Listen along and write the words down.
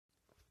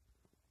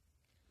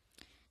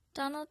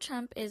Donald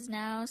Trump is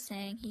now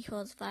saying he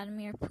holds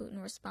Vladimir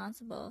Putin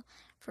responsible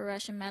for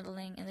Russian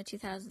meddling in the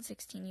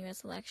 2016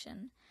 U.S.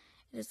 election.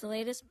 It is the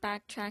latest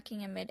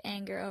backtracking amid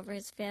anger over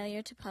his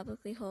failure to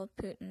publicly hold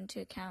Putin to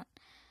account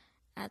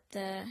at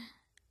the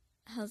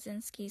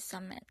Helsinki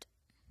summit.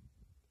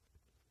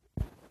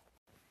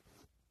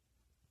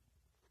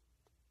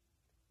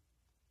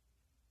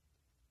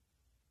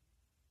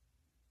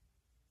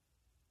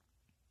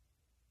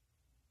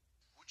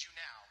 Would you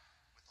now,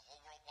 with the whole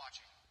world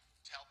watching,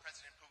 tell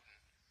President Putin,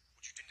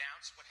 would you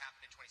denounce what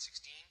happened in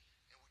 2016,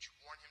 and would you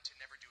warn him to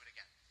never do it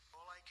again?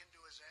 All I can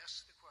do is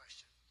ask the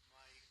question.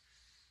 My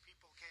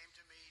people came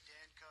to me,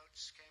 Dan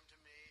Coates came to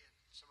me, and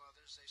some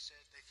others. They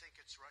said they think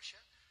it's Russia.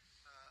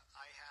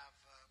 I have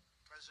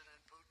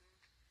President Putin.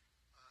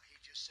 He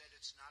just said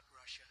it's not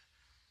Russia.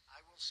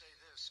 I will say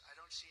this. I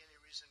don't see any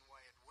reason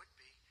why it would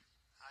be.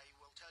 I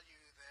will tell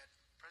you that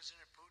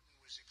President Putin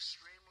was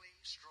extremely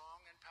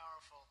strong and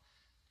powerful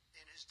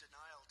in his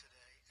denial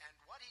today. And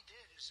what he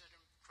did is an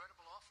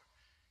incredible offer.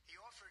 He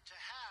offered to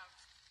have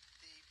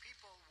the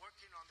people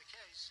working on the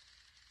case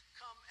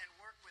come and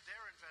work with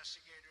their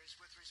investigators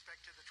with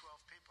respect to the 12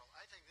 people.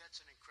 I think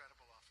that's an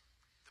incredible offer.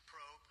 The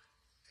probe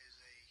is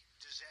a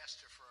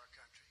disaster for our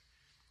country.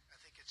 I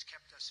think it's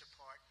kept us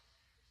apart.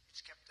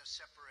 It's kept us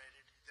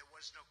separated. There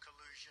was no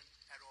collusion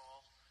at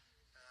all.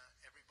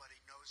 Everybody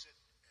knows it.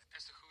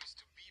 As to who is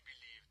to be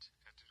believed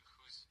and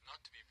who is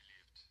not to be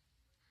believed,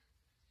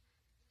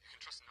 you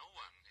can trust no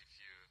one if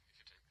you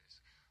take this.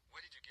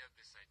 Where did you get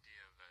this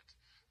idea that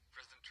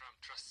President Trump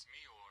trusts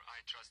me or I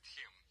trust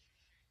him?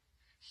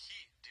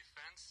 He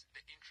defends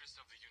the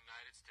interests of the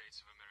United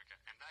States of America,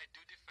 and I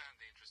do defend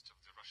the interests of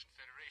the Russian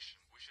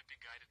Federation. We should be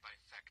guided by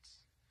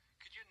facts.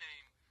 Could you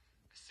name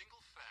a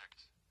single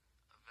fact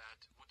that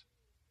would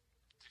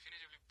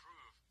definitively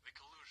prove the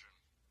collusion?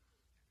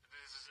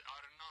 This is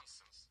utter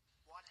nonsense.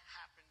 What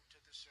happened to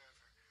the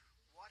server?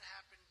 What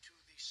happened to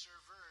the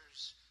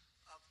servers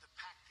of the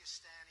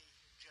Pakistani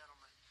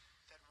gentlemen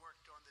that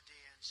worked on the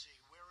DNC?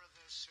 Where are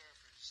those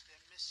servers?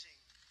 They're missing.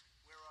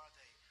 Where are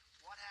they?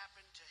 What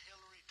happened to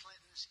Hillary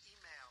Clinton's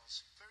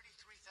emails?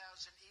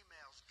 33,000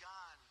 emails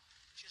gone,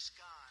 just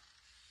gone.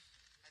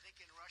 I think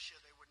in Russia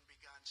they wouldn't be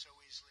gone so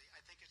easily.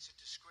 I think it's a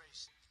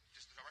disgrace.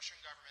 Does the Russian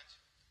government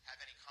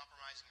have any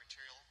compromising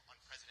material on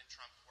President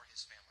Trump or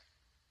his family?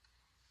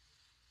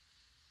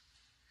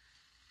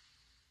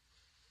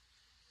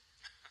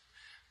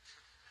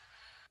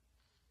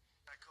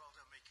 I called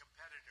him a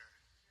competitor,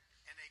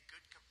 and a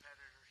good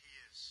competitor he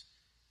is.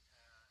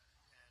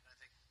 And I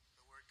think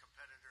the word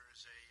competitor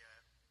is a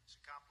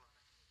compliment.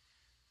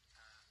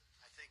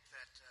 I think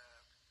that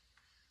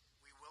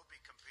we will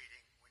be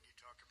competing when you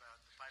talk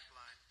about the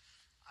pipeline.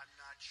 I'm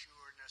not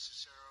sure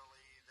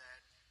necessarily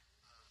that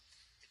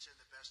it's in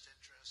the best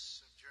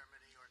interests of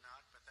Germany or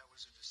not, but that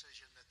was a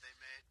decision that they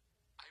made.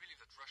 I believe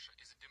that Russia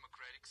is a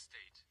democratic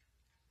state,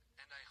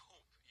 and I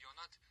hope you're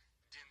not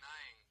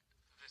denying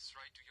this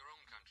right to your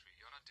own country.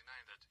 You're not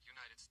denying that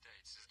United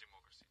States is a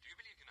democracy. Do you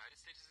believe United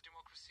States is a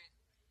democracy?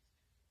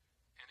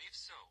 And if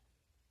so,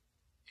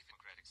 if a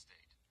democratic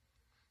state,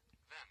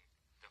 then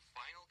the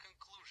final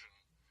conclusion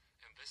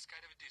in this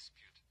kind of a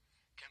dispute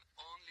can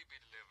only be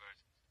delivered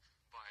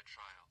by a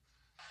trial.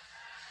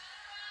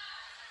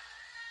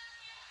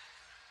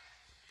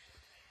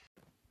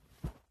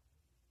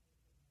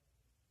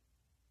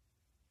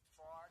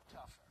 Far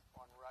tougher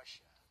on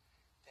Russia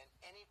than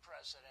any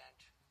president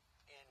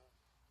in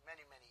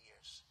many, many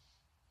years,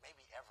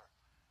 maybe ever.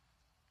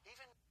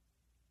 Even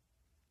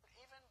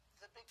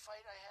the big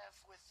fight I have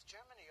with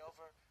Germany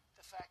over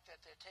the fact that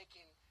they're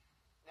taking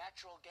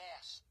natural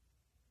gas.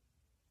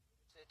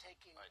 They're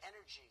taking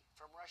energy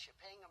from Russia,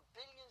 paying them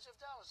billions of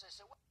dollars. I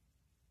said,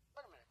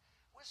 wait a minute.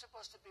 We're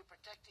supposed to be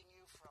protecting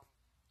you from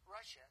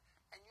Russia,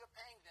 and you're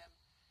paying them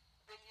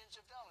billions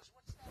of dollars.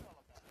 What's that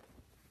all about?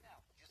 Now,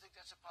 do you think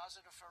that's a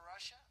positive for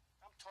Russia?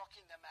 I'm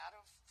talking them out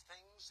of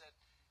things that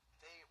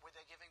where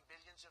they're giving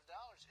billions of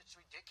dollars. It's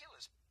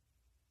ridiculous,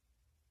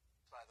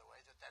 by the way,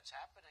 that that's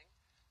happening.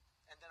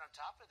 And then on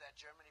top of that,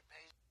 Germany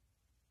pays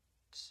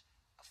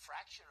a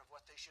fraction of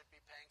what they should be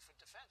paying for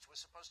defense. We're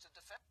supposed to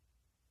defend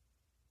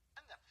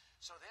them.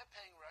 So they're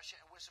paying Russia,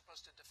 and we're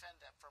supposed to defend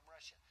them from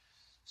Russia.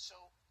 So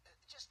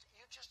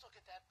you just look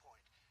at that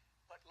point.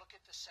 But look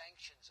at the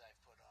sanctions I've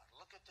put on.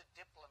 Look at the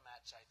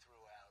diplomats I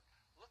threw out.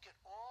 Look at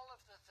all of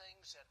the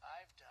things that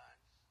I've done.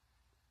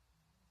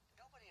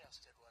 Nobody else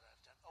did what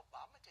I've done.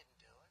 Obama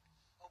didn't do it.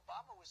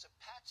 Obama was a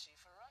patsy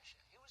for Russia.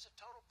 He was a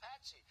total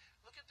patsy.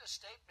 Look at the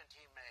statement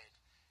he made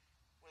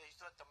where he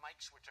thought the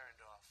mics were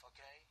turned off,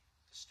 okay?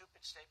 The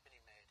stupid statement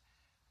he made.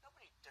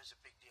 Nobody does a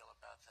big deal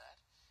about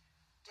that.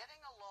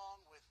 Getting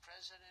along with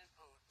President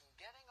Putin,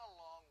 getting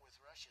along with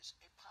Russia is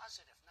a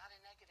positive, not a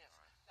negative.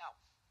 Right. Now,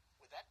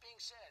 with that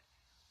being said,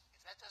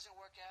 if that doesn't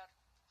work out,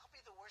 I'll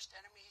be the worst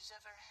enemy he's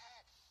ever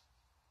had.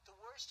 The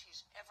worst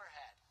he's ever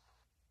had.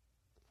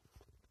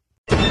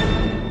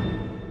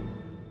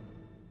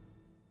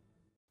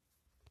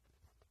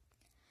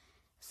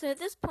 So at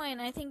this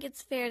point, I think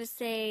it's fair to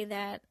say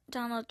that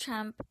Donald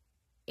Trump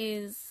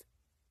is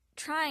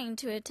trying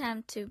to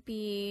attempt to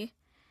be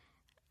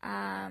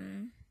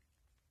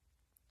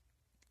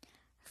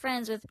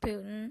friends with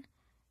Putin,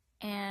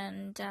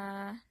 and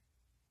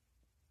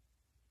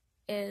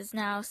is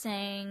now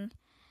saying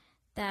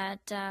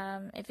that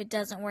if it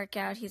doesn't work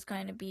out, he's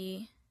going to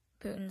be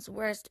Putin's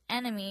worst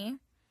enemy.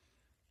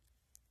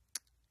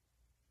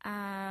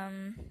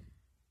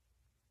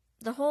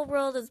 The whole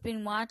world has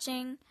been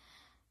watching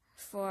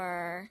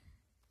for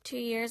 2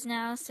 years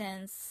now,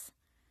 since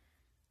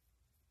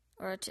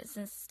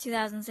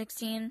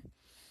 2016,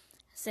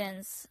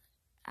 since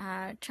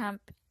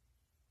Trump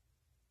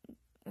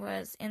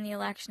was in the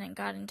election and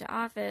got into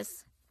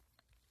office.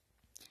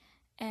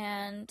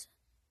 And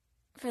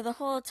for the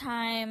whole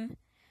time,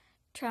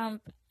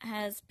 Trump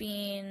has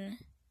been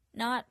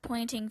not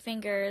pointing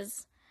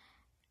fingers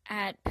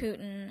at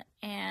Putin,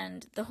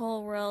 and the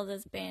whole world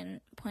has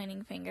been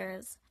pointing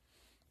fingers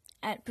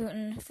at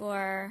Putin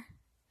for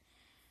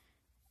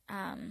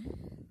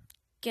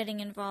getting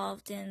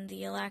involved in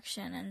the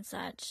election and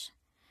such.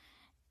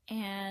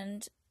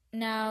 And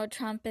now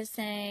Trump is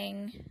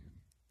saying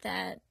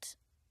that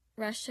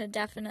Russia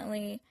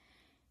definitely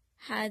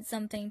had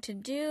something to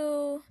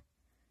do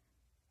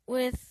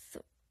with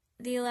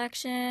the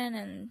election,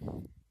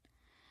 and,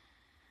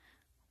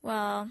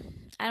 well,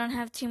 I don't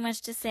have too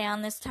much to say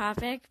on this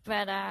topic,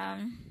 but,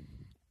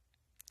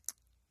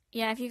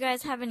 yeah, if you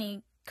guys have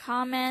any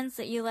comments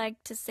that you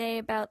like to say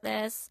about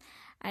this,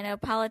 I know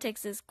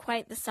politics is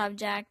quite the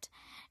subject,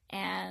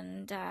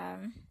 and,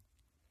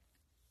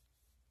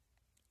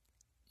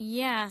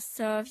 yeah,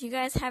 so if you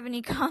guys have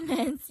any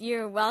comments,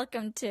 you're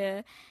welcome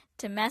to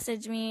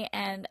message me,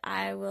 and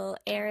I will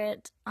air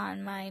it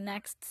on my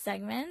next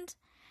segment.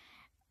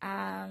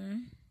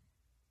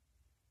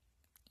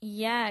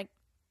 Yeah,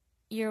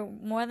 you're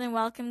more than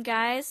welcome,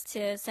 guys,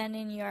 to send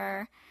in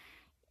your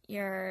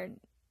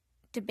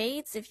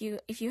debates. If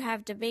you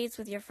have debates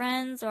with your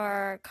friends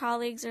or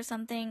colleagues or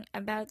something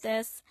about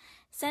this,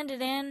 send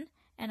it in,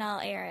 and I'll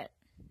air it.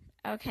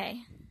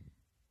 Okay.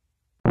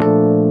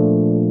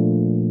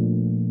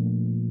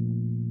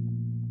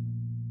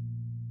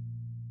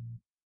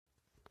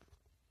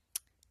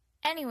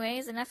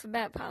 Anyways, enough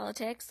about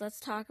politics. Let's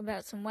talk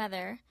about some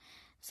weather.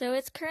 So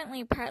it's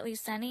currently partly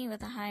sunny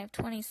with a high of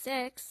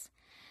 26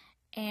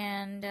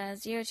 and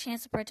 0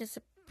 chance of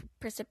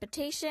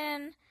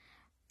precipitation.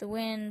 The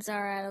winds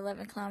are at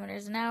 11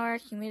 kilometers an hour.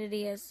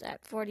 Humidity is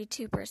at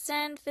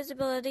 42%.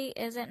 Visibility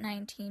is at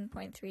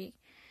 19.3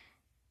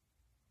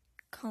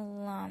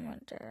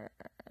 kilometers.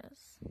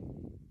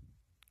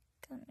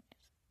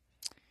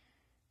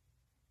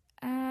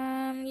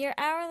 Your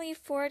hourly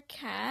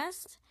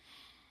forecast.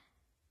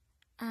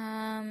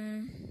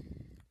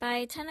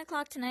 By 10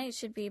 o'clock tonight, it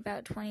should be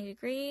about 20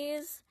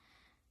 degrees.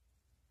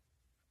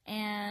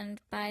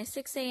 And by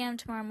 6 a.m.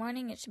 tomorrow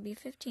morning, it should be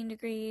 15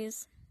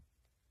 degrees.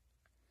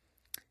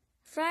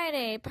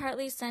 Friday,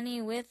 partly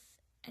sunny with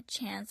a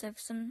chance of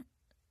some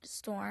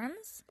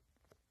storms.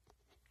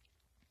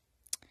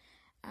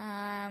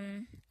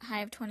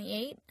 High of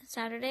 28.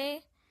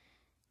 Saturday,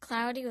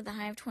 cloudy with a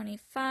high of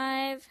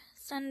 25.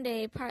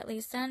 Sunday, partly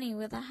sunny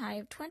with a high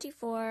of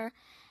 24.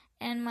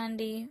 And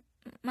Monday,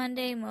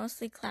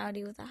 mostly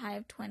cloudy with a high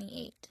of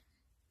 28.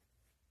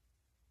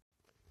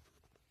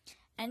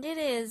 And it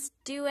is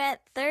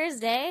Duet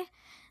Thursday,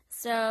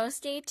 so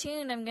stay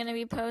tuned. I'm going to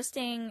be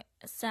posting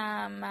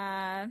some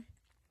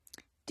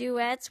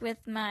duets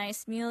with my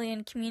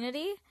Smulian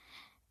community.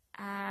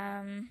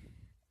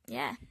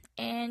 Yeah,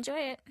 enjoy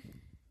it.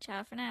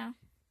 Ciao for now.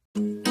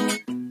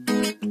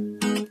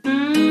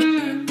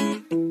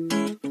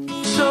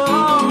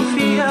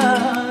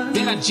 Sophia,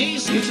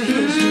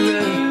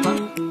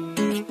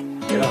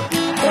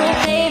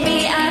 Oh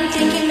baby, I'm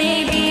thinking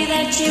maybe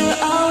that you were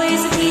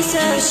always a piece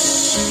of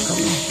shh.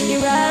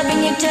 You're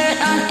rubbing your dirt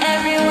on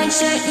everyone's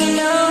shirt. You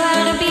know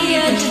how to be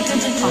a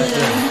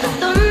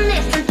 ¿Dónde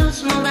están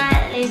tus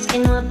modales que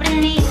no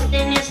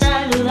aprendiste ni a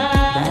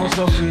saludar?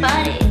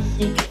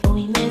 Parece que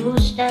hoy me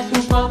gustas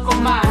un poco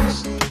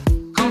más.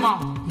 Come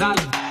on, dale.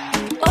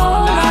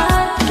 Oh,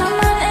 come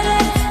on,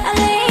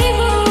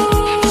 Alebu.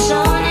 So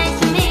nice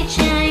to meet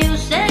you. You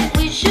said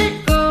we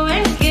should go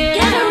and get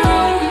a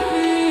room.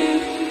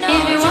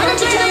 If you want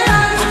to turn it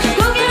on,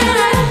 go get a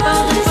light.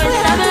 Después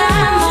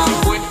hablamos.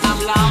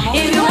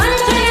 If you want to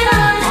turn it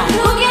on,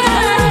 go get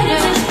a light.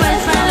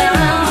 Después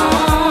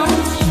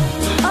hablamos.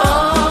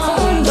 Oh,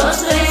 1, 2,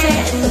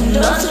 3, 1,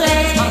 2,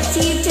 3.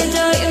 Si te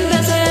doy un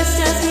beso,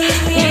 estás muy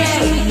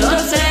bien. 1,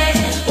 2,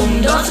 3,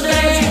 1, 2,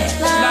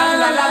 3. La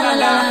la la la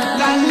la.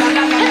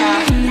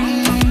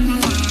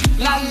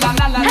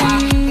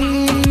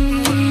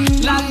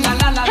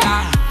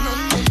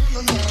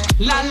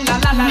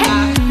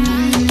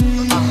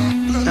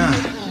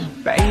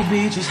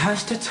 Baby, just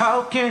hush the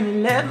talking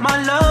and let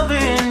my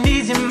loving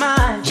ease your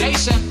mind.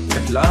 Jason.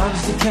 If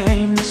love's the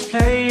game, let's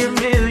play a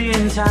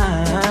million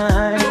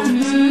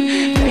times.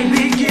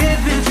 Baby,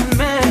 give it to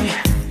me.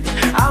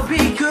 I'll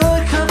be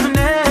good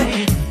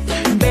company.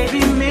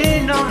 Baby,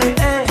 me know the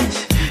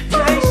edge.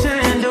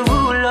 Jason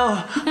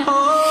Derulo. Oh.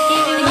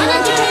 If you wanna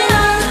turn it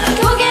on,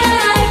 go get a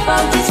light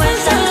bulb.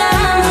 Después hablamos.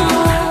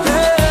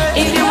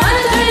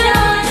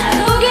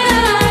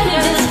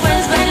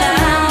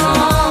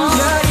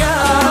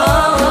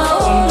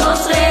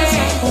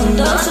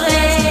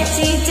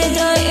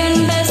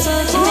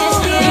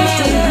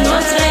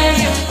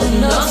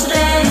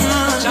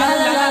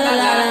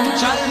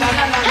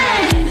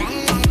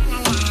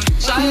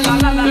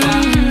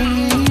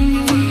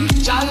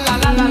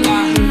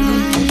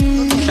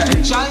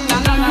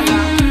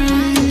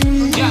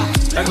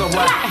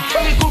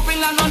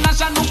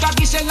 nunca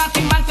quise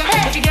lastimarte.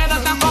 Lo que quiero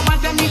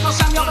transformarte, mi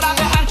cosa, mi obra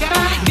de arte.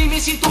 Dime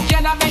si tú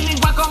quieres ver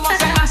igual como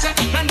se hace.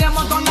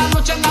 Prendemos toda la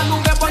noche en la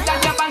nube por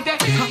darte aparte.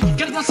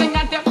 Quiero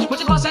enseñarte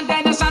muchas cosas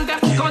interesantes.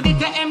 Como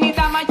diste en mi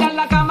dama y en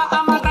la cama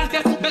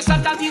amarrarte.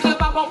 Besarte a ti de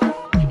babo,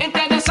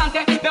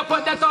 interesante.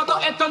 Después de todo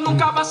esto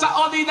nunca vas a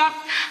olvidar.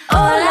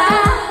 Hola,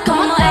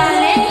 ¿cómo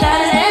eres?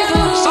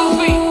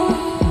 Sophie,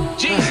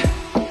 Jeezy.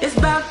 It's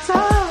about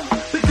time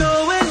we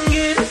go and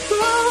get it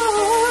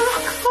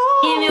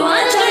If you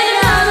wanna turn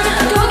it on,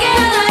 go get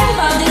a life,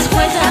 o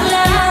después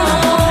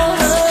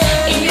hablamos.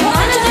 If you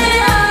wanna turn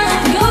it on,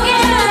 go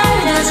get a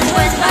life,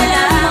 después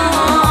bailamos.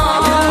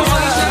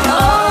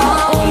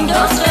 Oh, 1,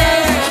 2,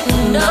 3,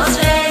 1, 2,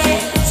 3.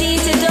 Si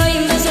te doy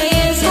un beso y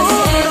ese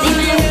es,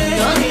 dime 1,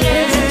 2,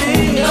 3,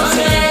 1, 2,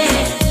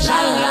 3. La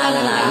la la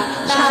la la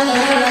la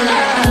la la.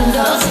 1,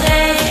 2,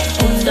 3,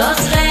 1, 2,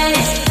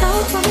 3.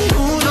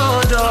 1,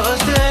 2,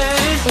 3.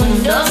 1,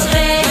 2,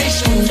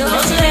 3, 1,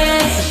 2,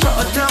 3. So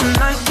damn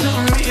nice to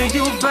meet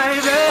you,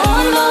 baby.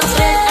 1, 2,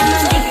 3, I'ma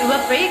make you a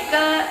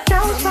freaker.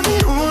 1,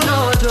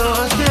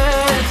 2, 3.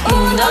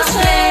 1, 2,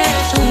 3,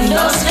 1,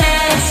 2,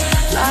 3.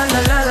 La la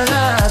la la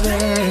la,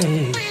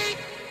 babe.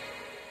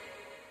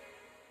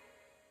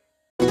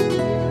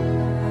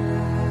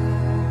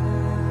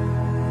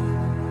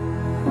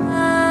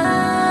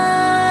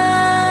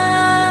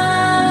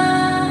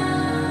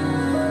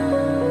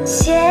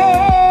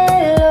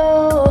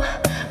 Cielo,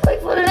 voy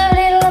por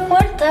abrir la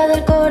puerta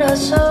del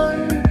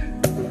corazón.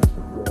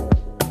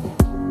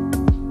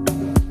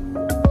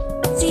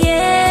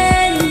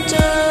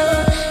 Siento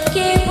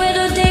que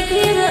puedo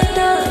describir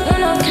toda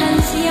una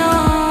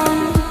canción.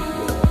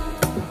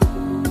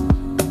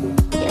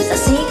 Y es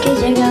así que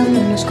llegando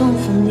nos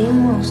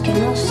confundimos, que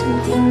nos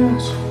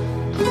sentimos.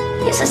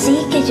 Y es así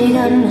que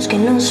llegamos, que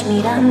nos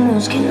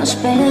miramos, que nos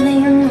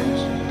perdimos.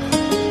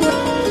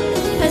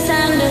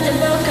 Pasando de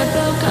boca a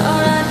boca,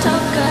 ahora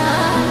toca.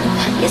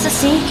 Y es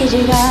así que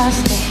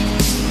llegaste.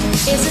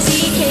 Es así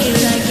que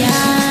llegaste.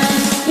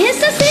 Y es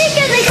así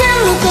que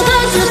dejamos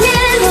todos los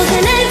miedos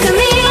en el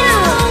camino.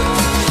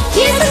 Y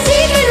es así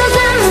que nos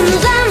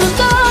damos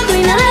todo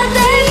y nada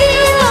te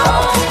pido.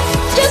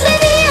 Yo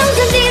tenía un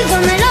sentido,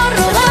 me lo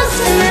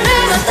robaste, me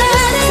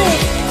arrebataste.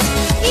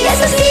 Y es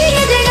así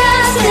que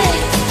llegaste.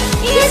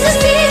 Y es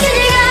así que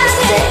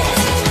llegaste.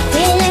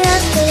 Y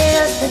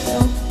llegaste tú.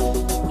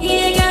 Y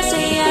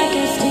llegaste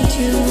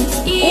tú.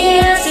 Y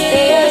llegaste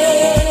tú.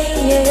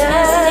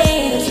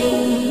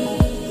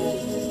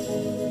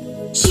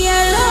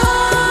 Cielo,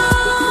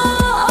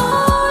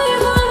 hoy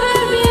volver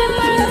bien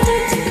para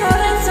tu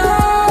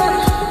corazón.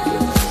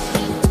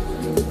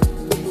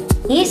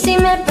 Y si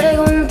me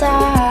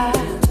preguntas,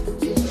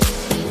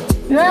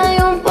 no hay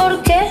un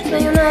porqué, no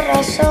hay una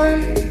razón.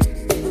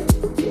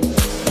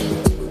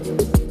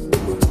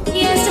 Y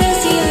es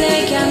decirle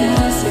que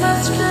nos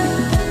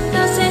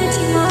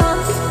sentimos.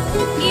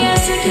 Y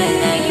es que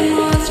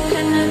seguimos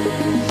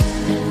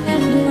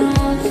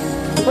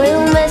fue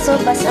un beso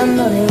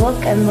pasando de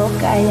boca en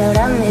boca y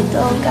ahora me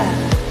toca.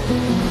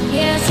 Y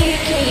así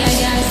que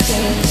llegaste.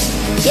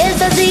 Y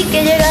es así que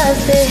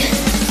llegaste.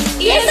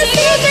 Y es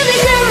así que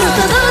dejamos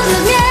todos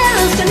los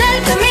miedos en el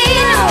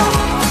camino.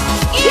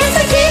 Y es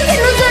así que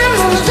nos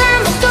damos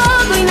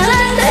todo y nada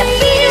te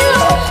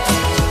pido.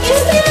 Y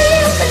es que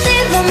un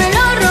sentido, me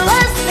lo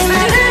robaste, me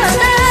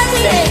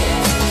arrebataste.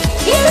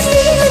 Y es así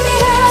que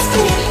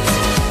llegaste.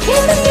 Y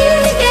es así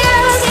que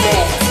llegaste.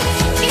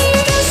 Y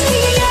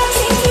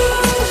llegaste tú.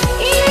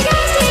 Y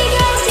llegaste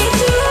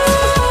tú.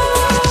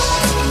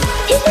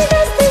 Y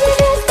llegaste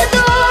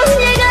tú.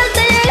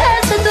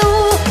 Llegaste tú.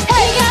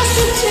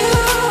 Llegaste tú.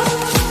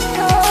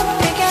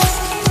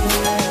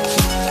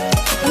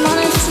 Como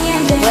no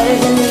entiende.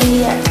 Puedes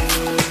alegría.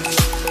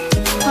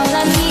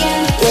 Hola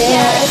bien.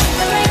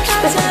 Me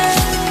encanta.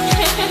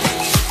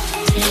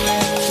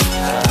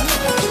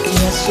 Y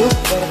es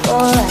súper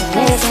poder.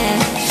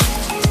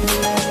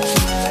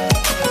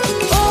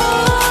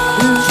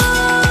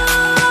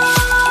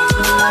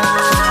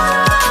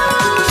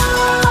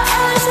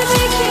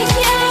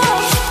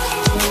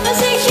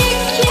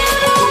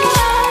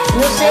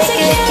 No sé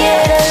qué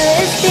quiere el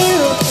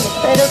destino,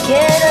 pero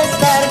quiero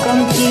estar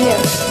contigo.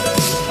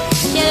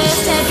 Quiero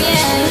estar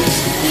bien,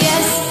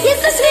 yes. Y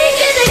es así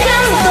que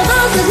dejamos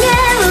todos los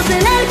miedos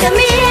en el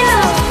camino.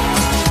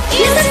 Y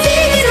es así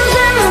que nos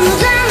damos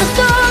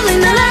todo y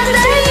nada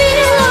te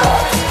pido.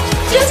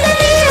 Yo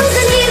tenía un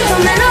sentido,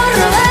 me lo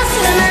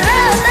robaste, me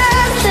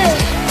arrebataste.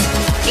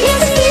 Y es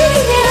así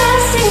que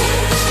llegaste.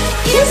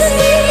 Y es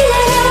así que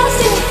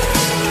llegaste.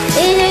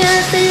 Y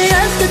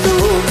llegaste tú.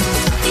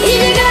 Y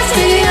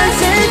llegaste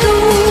tú.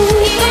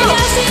 Y llegaste tú.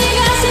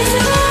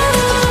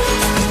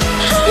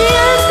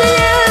 Llegaste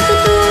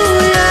tú,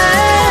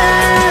 yeah.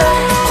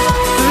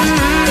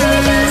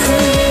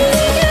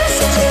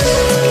 Llegaste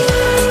tú.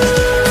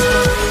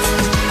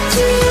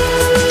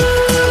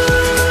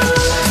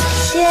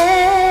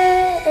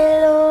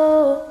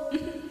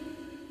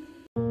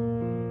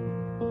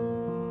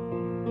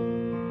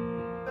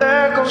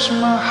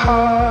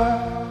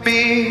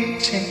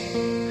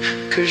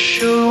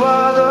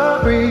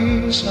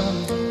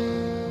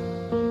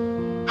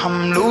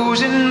 I'm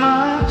losing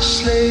my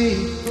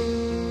sleep.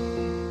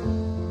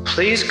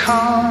 Please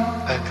come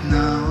back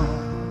now.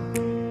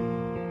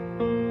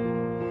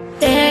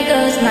 There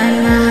goes my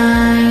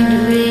mind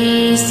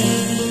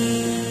racing,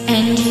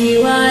 and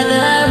you are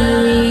the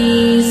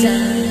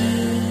reason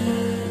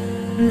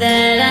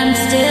that I'm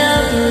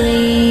still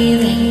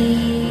breathing.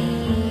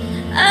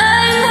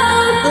 I'm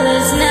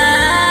hopeless now.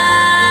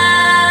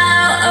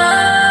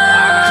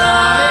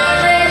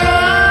 Every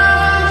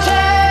mountain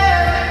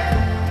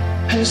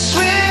and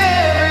swim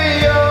every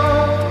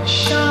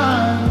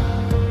ocean,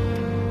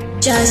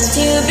 Just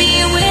to be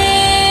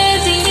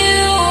with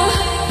you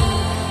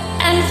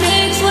and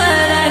fix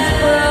what I've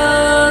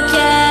broken.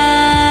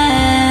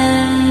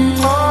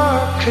 oh,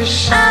 'cause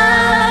I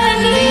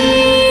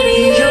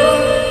need your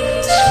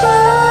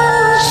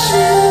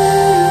passion.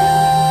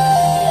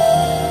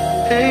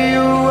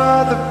 you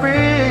are the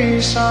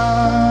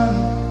reason.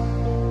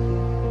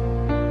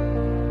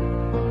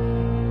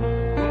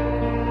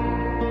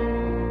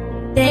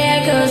 There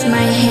goes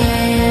my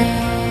hand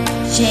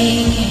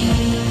shaking,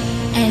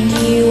 and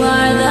you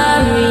are the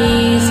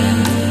reason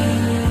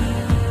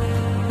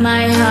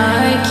my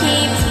heart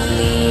keeps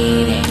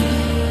bleeding.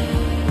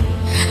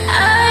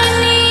 I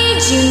need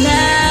you now.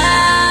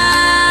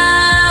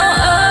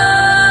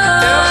 If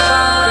I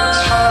could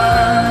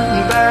turn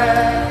back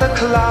the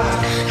clock,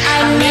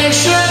 I'd make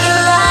sure the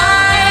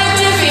light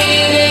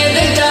defeated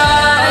the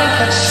dark.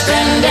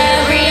 Spend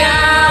every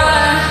hour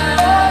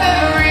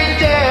every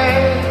day,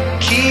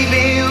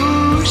 keeping you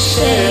safe.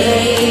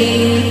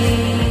 safe,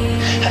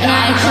 and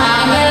I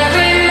climb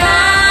every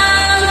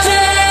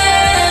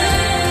mountain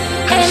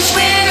and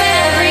swim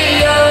every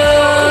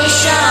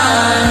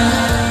ocean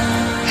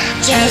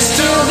just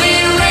to be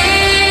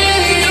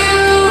with you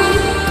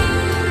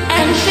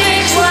and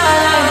fix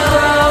what I've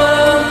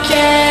broken.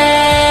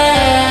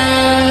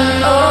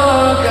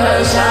 Oh,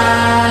 'cause I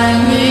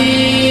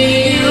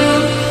need you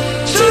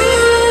to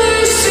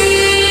see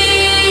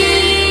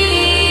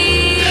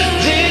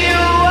Then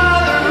you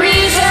are the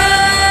reason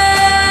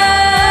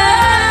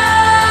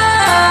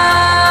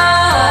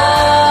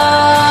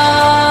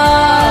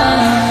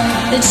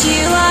that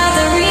you are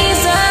the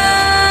reason.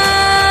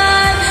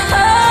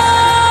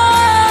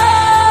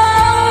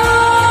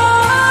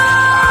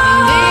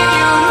 need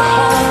you to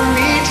hold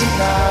me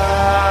tonight.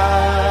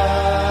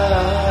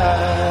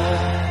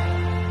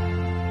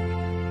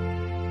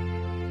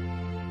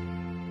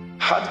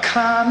 I'd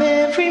climb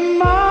every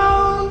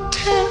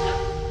mountain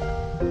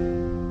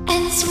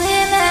And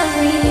swim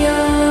every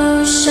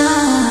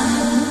ocean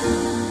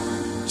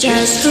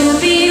just to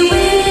be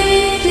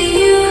with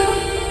you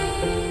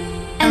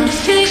and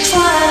fix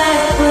what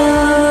I've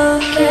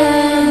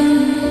broken.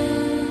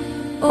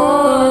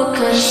 Oh,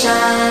 'cause I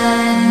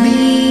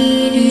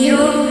need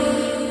you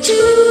to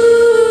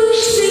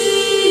see.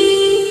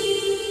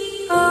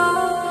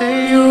 Oh,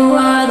 you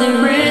are the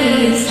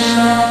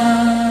reason.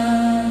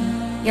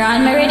 You're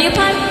on my radio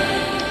pod.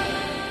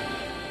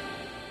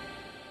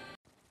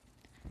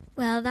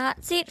 Well,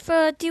 that's it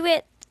for Do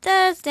It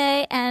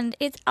Thursday, and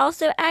it's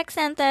also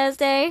Accent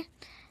Thursday.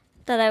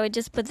 Thought I would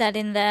just put that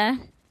in there.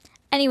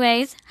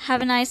 Anyways,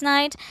 have a nice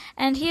night,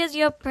 and here's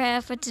your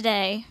prayer for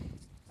today.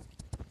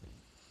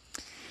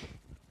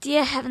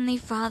 Dear Heavenly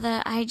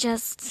Father, I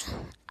just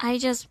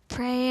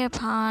pray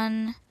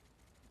upon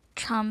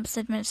Trump's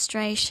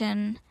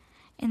administration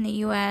in the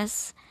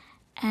U.S.,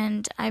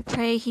 and I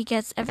pray he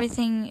gets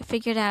everything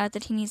figured out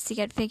that he needs to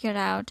get figured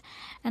out,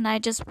 and I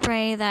just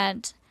pray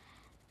that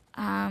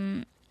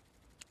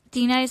the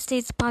United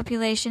States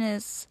population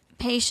is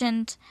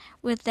patient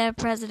with their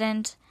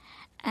president,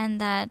 and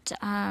that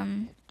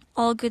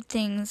all good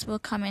things will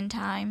come in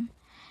time.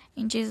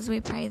 In Jesus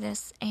we pray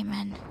this.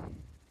 Amen.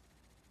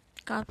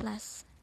 God bless.